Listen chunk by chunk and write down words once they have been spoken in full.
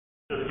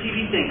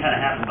TV thing kind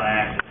of happened by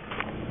accident.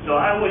 So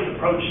I always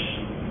approach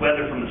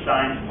weather from the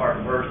science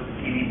part first. The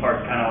TV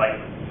part's kind of like,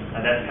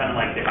 that's kind of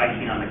like the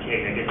icing on the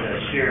cake. I get to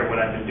share what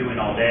I've been doing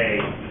all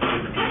day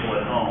with the people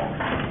at home.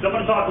 So I'm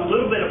going to talk a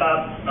little bit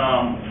about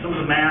some of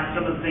the math,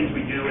 some of the things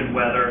we do in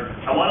weather.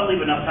 I want to leave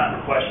enough time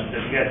for questions.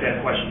 If you guys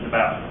have questions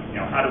about,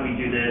 how do we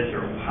do this,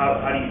 or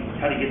how do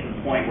you get to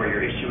the point where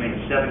you're issuing a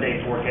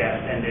 7-day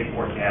forecast, 10-day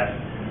forecast,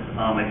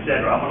 et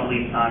cetera. I'm going to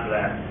leave time for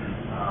that.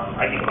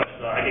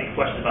 I get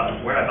questions about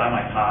where I buy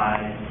my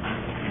pie,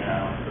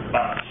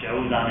 about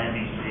shows on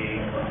NBC.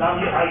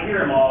 I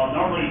hear them all.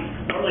 Normally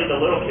the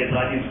little kids,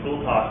 I do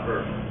school talks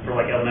for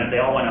like elementary,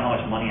 they all want to know how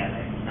much money I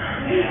make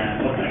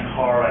and what kind of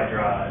car I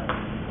drive,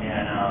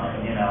 and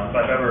if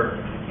I've ever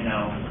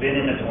been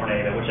in a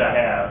tornado, which I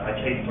have. I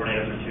chased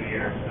tornadoes for 2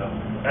 years, so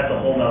that's a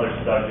whole other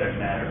subject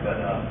matter.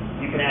 But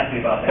you can ask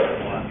me about that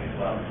if you want to as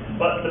well.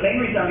 But the main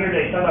reason I'm here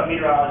today is talk about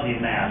meteorology and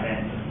math.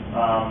 And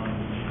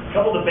a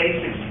couple of the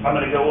basics I'm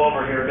going to go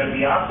over here are going to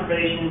be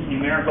observations,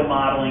 numerical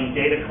modeling,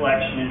 data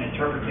collection,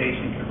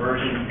 interpretation,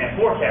 conversion, and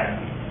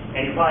forecasting.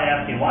 And you're probably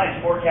asking, why is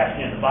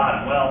forecasting at the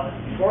bottom? Well,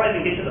 before I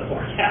even get to the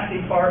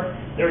forecasting part,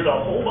 there's a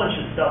whole bunch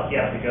of stuff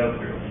you have to go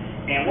through.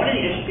 And one of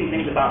the interesting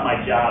things about my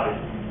job is,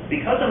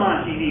 because I'm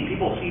on TV,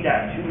 people see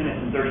that 2 minutes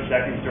and 30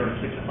 seconds during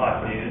 6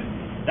 o'clock news.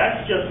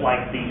 That's just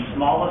like the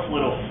smallest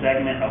little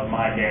segment of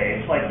my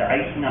day. It's like the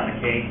icing on the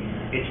cake.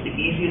 It's the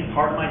easiest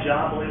part of my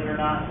job, believe it or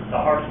not.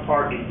 The hardest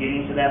part is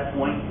getting to that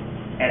point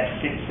at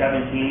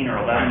 6:17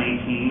 or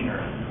 11:18 or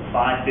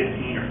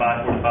 5:15 or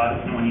 5:45,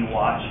 depending when you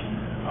watch.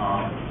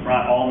 We're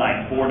on all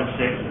night, 4 to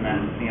 6, and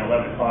then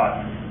 11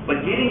 o'clock.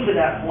 But getting to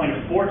that point of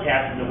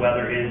forecasting the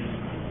weather is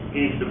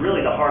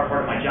really the hard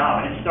part of my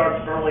job. And it starts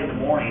early in the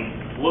morning,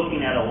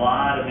 looking at a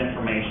lot of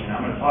information.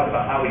 I'm going to talk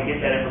about how we get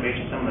that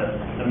information, some of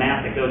the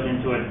math that goes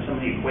into it, some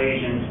of the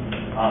equations.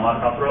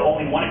 I'll throw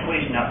only one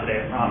equation out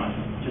today, I promise,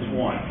 just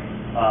one.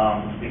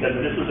 Because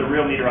if this was a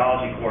real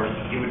meteorology course,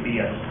 it would be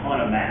a ton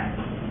of math.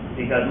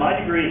 Because my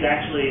degree is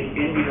actually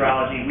in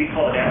meteorology. We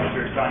call it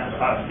atmospheric science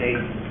at Ohio State.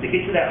 To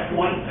get to that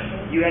point,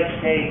 you had to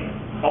take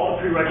all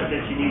the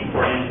prerequisites you need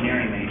for an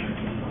engineering major.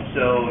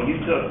 So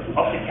you took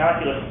up to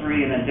calculus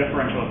 3 and then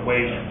differential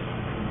equations.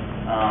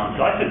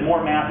 So I took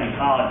more math in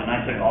college than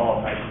I took all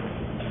of high school.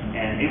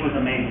 And it was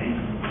amazing.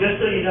 Just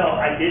so you know,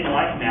 I didn't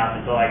like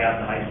math until I got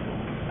to high school.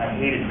 I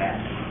hated math.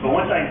 But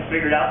once I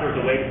figured out there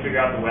was a way to figure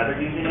out the weather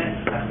using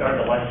it, I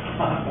started to like it a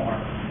lot more.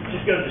 It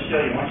just goes to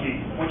show you,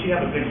 once you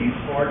have a good use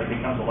for it, it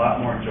becomes a lot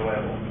more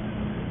enjoyable.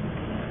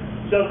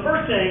 So the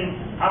first thing,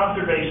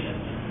 observations.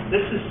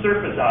 This is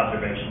surface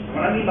observations. And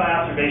what I mean by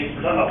observations,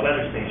 we're talking about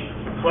weather stations.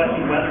 We're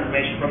collecting weather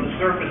information from the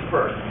surface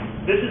first.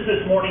 This is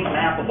this morning's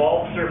map of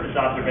all surface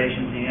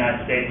observations in the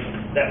United States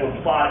that were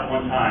plotted at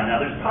one time. Now,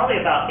 there's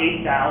probably about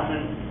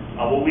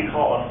 8,000 what we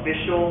call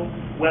official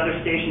weather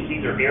stations.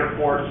 These are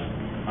airports,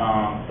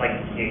 like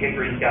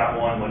Hickory's got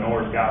one,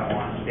 Lenore's got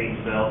one,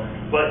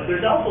 Statesville. But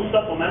there's also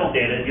supplemental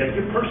data. You have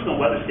your personal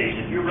weather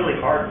station. If you're really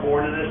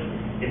hardcore to this,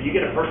 if you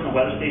get a personal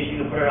weather station,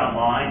 you can put it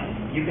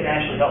online. You can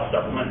actually help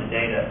supplement the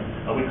data.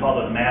 We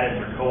call those MADIS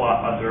or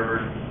co-op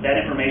observers. That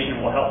information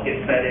will help get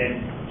fed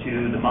in to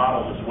the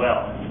models as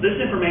well. So this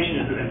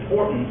information is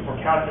important for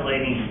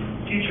calculating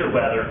future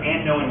weather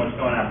and knowing what's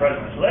going on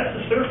presently. So that's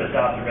the surface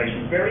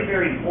observation, very,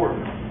 very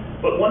important.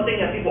 But one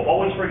thing that people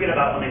always forget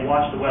about when they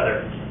watch the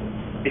weather,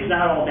 it's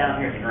not all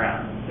down here at the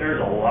ground.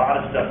 There's a lot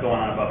of stuff going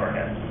on above our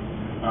heads.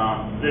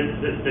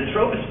 The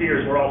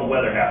troposphere is where all the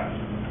weather happens.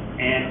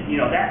 And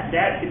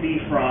that could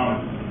be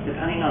from,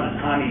 depending on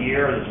the time of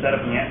year or the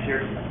setup in the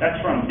atmosphere, that's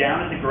from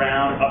down at the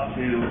ground up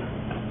to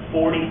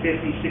 40,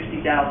 50,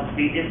 60,000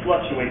 feet. It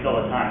fluctuates all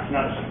the time. It's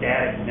not a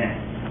static thing.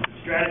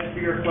 The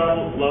stratospheric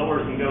level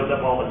lowers and goes up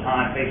all the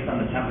time based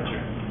on the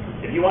temperature.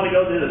 If you want to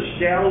go to the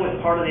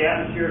shallowest part of the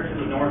atmosphere, to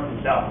the North and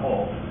South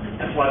Pole.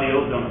 That's why the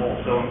ozone hole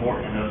is so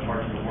important in those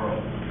parts of the world,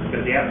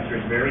 because the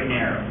atmosphere is very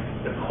narrow.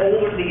 The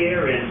colder the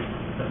air is,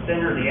 the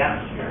thinner the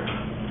atmosphere.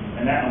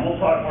 And we'll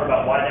talk more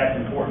about why that's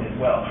important as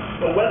well.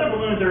 But weather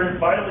balloons are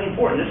vitally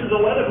important. This is a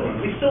weather balloon.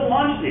 We still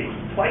launch these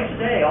twice a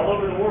day all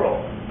over the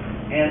world.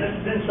 And this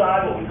is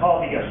inside what we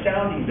call the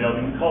sounding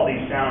building. We call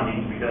these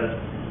soundings because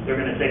they're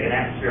going to take an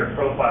atmospheric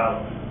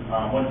profile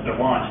once they're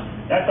launched.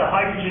 That's a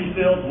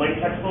hydrogen-filled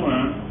latex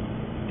balloon.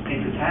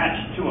 It's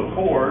attached to a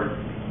cord,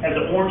 has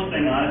an orange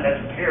thing on it,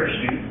 that's a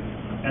parachute.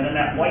 And then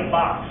that white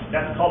box,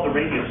 that's called the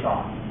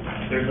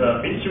radiosonde. There's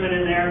an instrument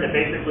in there that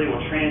basically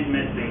will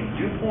transmit the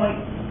dew point,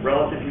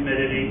 relative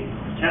humidity,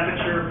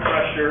 temperature,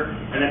 pressure,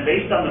 and then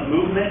based on the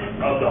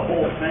movement of the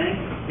whole thing,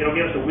 it'll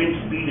give us a wind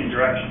speed and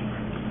direction.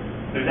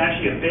 There's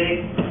actually a big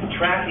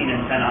tracking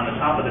antenna on the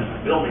top of this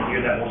building here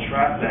that will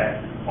track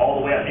that all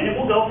the way up. And it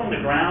will go from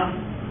the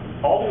ground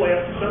all the way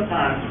up to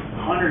sometimes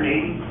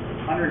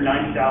 180,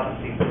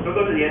 190,000 feet. It'll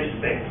go to the edge of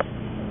space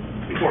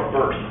before it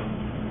bursts.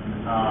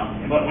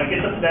 And when it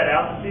gets up to that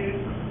altitude,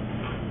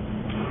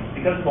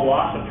 because of the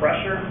loss of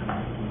pressure,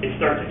 it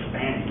starts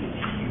expanding.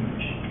 It's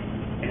huge.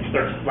 And it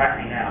starts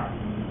flattening out.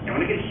 And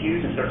when it gets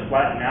huge and starts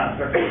flattening out,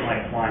 it starts looking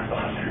like a flying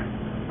saucer.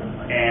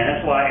 And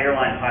that's why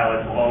airline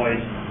pilots will always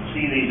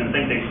see these and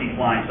think they see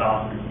flying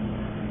saucers.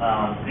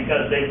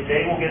 Because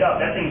they will get up.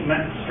 That thing's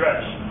meant to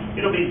stretch.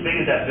 It'll be as big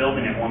as that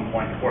building at one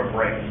point before it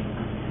breaks.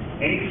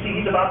 And you can see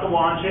he's about to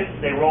launch it.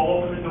 They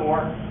roll open the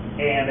door,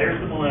 and there's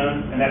the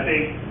balloon, and that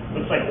big,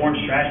 looks like orange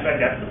trash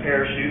bag, that's the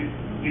parachute.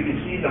 You can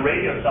see the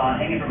radio saw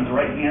hanging from his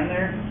right hand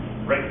there,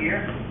 right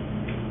here.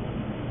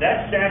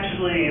 That's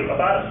actually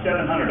about a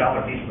 $700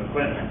 piece of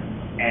equipment.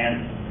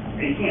 And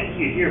you can't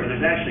see it here, but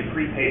there's actually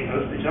prepaid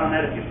postage on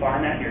that. If you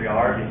find that in your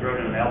yard, you throw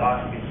it in the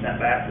mailbox, it gets sent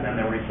back to them,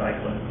 they'll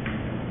recycle it.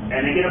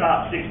 And they get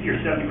about 60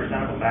 or 70%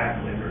 of them back,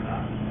 believe it or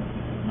not.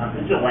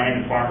 This is a land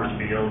in farmers'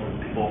 fields,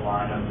 and people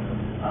find them.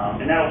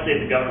 And that'll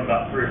save the government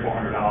about $300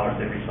 or $400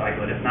 they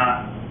recycle it. If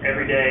not,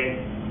 every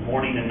day,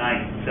 morning and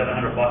night,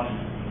 $700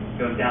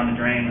 goes down the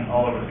drain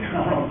all over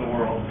the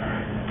world.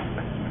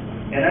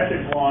 And that's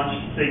its launch.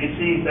 So you can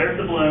see there's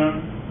the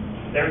balloon,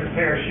 there's the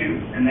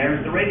parachute, and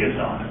there's the radio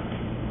sonar.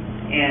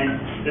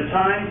 And the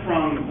time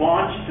from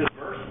launch to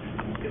burst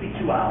could be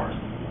 2 hours.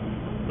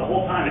 The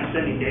whole time it's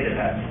sending data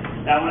back.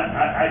 Now,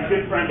 I have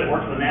good friends that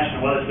work for the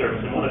National Weather Service,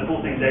 and one of the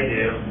cool things they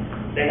do,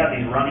 they have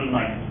these running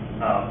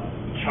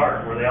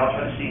chart where they all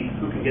try to see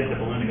who can get the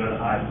balloon to go the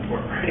highest before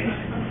it breaks.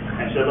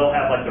 And so they'll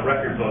have like the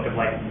record book of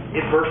like,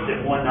 it burst at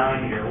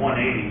 190 or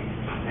 180.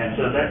 And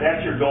so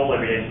that's your goal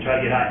every day, is to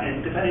try to get high. And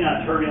depending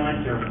on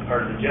turbulence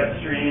or the jet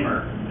stream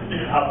or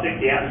how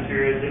thick the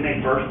atmosphere is, they may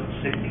burst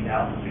at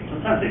 60,000 feet.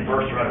 Sometimes they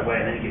burst right away,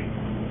 and then you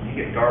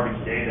get garbage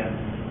data.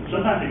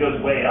 Sometimes it goes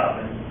way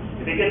up. And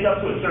if it gets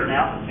up to a certain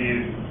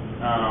altitude,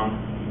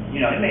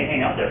 it may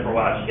hang out there for a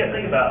while. Just got to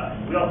think about,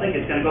 we all think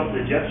it's going to go up to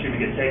the jet stream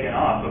and get taken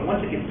off, but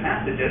once it gets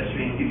past the jet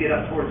stream, you get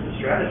up towards the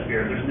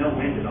stratosphere, there's no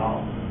wind at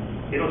all.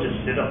 It'll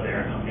just sit up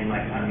there and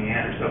like kind of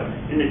meander. So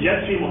in the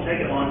jet stream, we'll take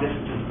it long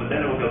distances, but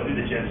then it will go through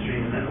the jet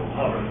stream and then it will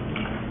hover.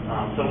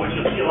 So what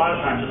you'll see a lot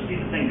of times, you'll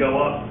see the thing go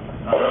up,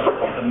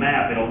 the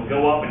map, it'll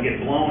go up and get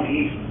blown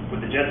east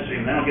with the jet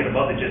stream, then it'll get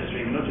above the jet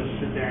stream, and it'll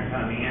just sit there and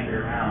kind of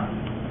meander around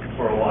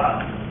for a while.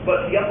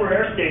 But the upper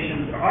air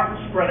stations aren't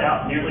spread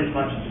out nearly as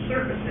much as the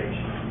surface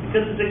stations,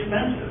 because it's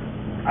expensive.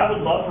 I would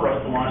love for us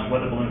to launch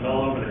weather balloons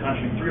all over the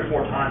country 3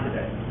 or 4 times a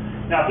day.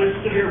 Now, if there's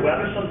severe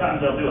weather,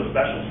 sometimes they'll do a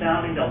special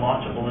sounding. They'll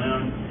launch a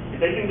balloon.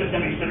 If they think there's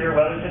going to be severe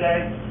weather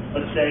today,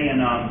 let's say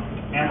in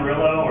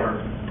Amarillo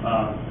or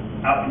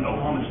out in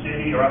Oklahoma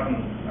City or up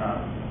in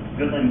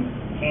Goodland,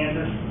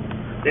 Kansas,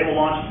 they will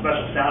launch a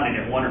special sounding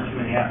at 1 or 2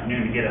 in the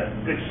afternoon to get a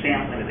good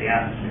sampling of the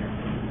atmosphere.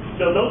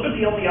 So those are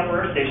the only upper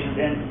air stations,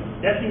 and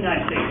that's the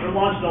United States. They're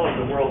launched all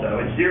over the world,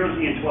 though. It's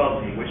 0Z and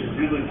 12Z, which is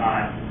Zulu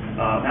time.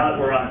 Now that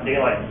we're on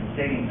daylight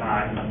saving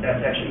time, that's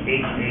actually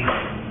 8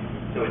 and 8.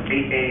 So it's 8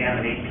 a.m.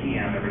 and 8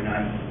 p.m. every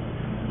night.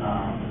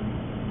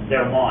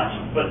 They're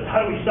launched. But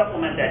how do we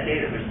supplement that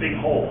data? There's big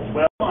holes.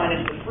 Well, line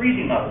is the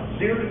freezing level,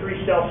 0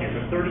 degrees Celsius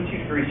or 32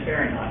 degrees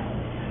Fahrenheit.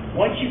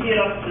 Once you get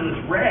up to this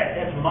red,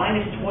 that's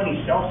minus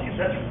 20 Celsius.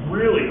 That's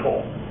really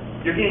cold.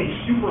 You're getting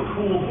super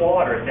cooled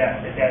water at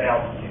that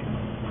altitude.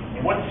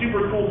 And what's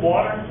super cooled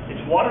water?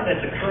 It's water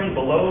that's occurring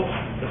below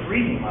the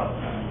freezing level.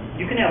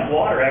 You can have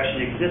water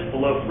actually exist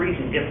below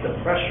freezing if the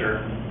pressure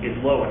is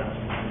low enough.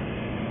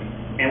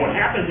 And what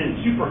happens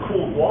in super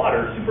cooled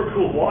water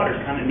is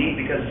kind of neat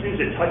because as soon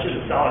as it touches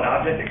a solid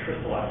object, it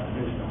crystallizes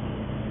instantly.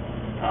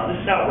 This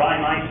is how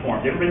rime ice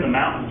forms. Ever been to the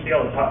mountains? See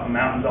how the top of the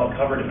mountain's all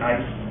covered in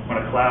ice when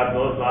a cloud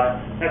blows by?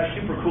 That's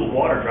super cooled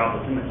water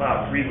droplets in the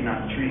cloud freezing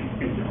out the trees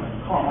instantly.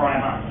 Call them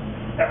rime ice.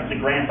 Happens at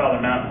Grandfather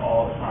Mountain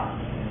all the time.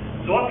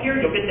 So up here,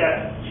 you'll get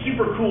that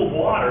super cooled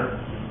water,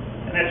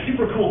 and that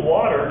super cooled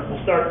water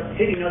will start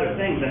hitting other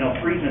things, and they'll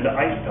freeze into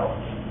ice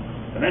pellets.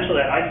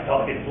 Eventually, that ice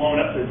pellet gets blown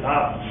up to the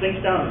top,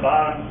 sinks down to the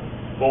bottom,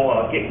 will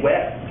get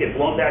wet, get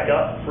blown back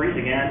up, freeze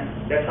again.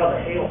 That's how the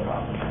hail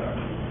process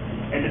starts.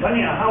 And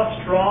depending on how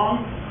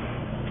strong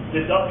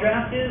this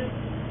updraft is,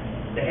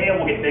 the hail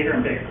will get bigger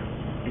and bigger.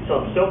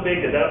 Until it's so big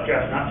that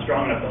updraft's not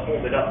strong enough to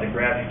hold it up, the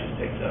gravity just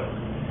takes over.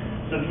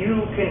 So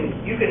you can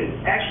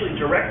actually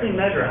directly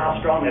measure how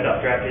strong that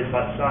updraft is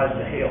by the size of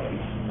the hail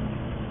piece.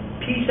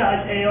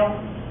 Pea-sized hail,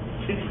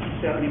 60 to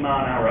 70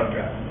 mile an hour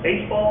updraft.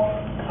 Baseball,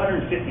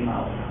 150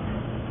 miles an hour.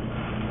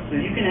 So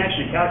you can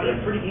actually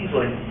calculate pretty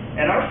easily.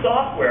 And our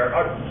software,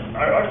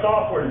 our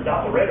software in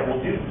Doppler radar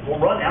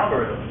will run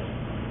algorithms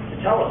to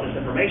tell us this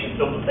information.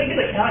 So think of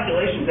the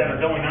calculations that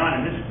are going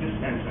on in this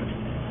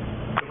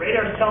instance. The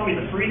radar is telling me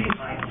the freezing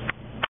heights.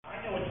 I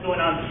know what's going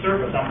on at the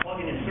surface. I'm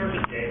plugging in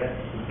surface data.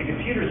 The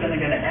computer's then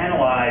going to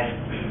analyze,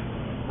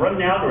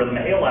 run an algorithm,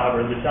 a hail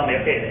algorithm, to tell me,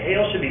 okay, the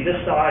hail should be this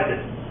size at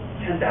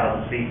 10,000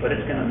 feet, but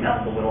it's going to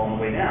melt a little on the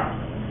way down.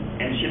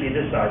 And it should be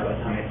this size by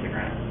the time it hits the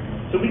ground.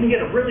 So we can get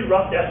a really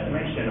rough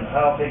estimation of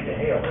how big the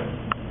hail is.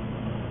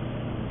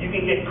 You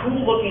can get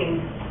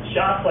cool-looking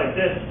shots like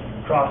this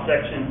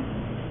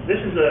cross-section. This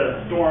is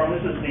a storm.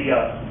 This is the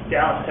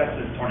Dallas,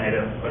 Texas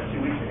tornado,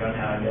 2 weeks ago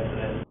now, I guess it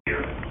is.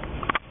 Here.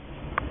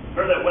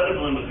 Remember that weather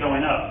balloon was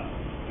going up.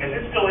 As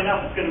it's going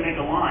up, it's going to make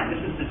a line.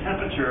 This is the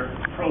temperature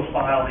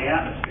profile of the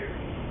atmosphere.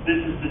 This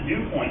is the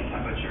dew point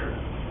temperature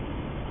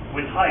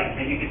with height.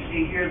 And you can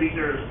see here, these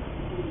are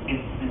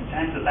in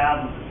tens of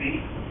thousands of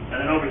feet. And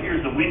then over here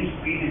is the wind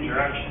speed and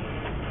direction.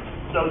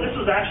 So this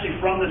was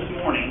actually from this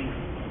morning,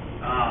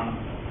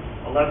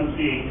 11C,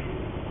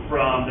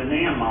 from the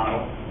NAM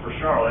model for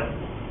Charlotte.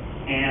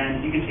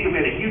 And you can see we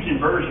had a huge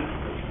inversion,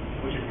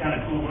 which is kind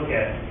of cool to look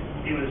at.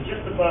 It was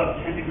just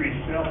above 10 degrees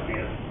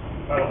Celsius,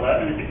 about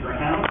 11 at the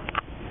ground.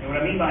 And what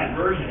I mean by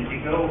inversion is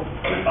you go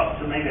up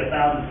to maybe 1,000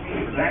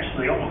 feet, it was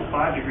actually almost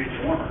 5 degrees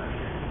warmer.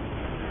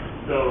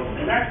 So,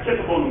 and that's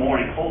typical in the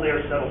morning. Cold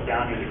air settles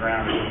down near the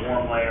ground, there's a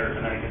warm layer,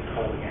 and then it gets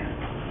cold again.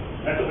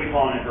 That's what we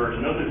call an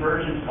inversion. Those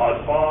inversions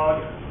cause fog,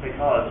 they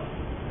cause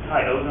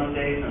high ozone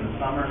days in the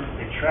summer,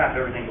 they trap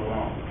everything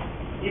below.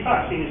 You've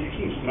probably seen this,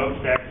 you see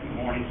smokestacks in the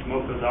morning,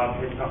 smoke goes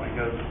off, hits something, it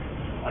goes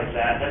like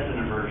that. That's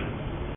an inversion.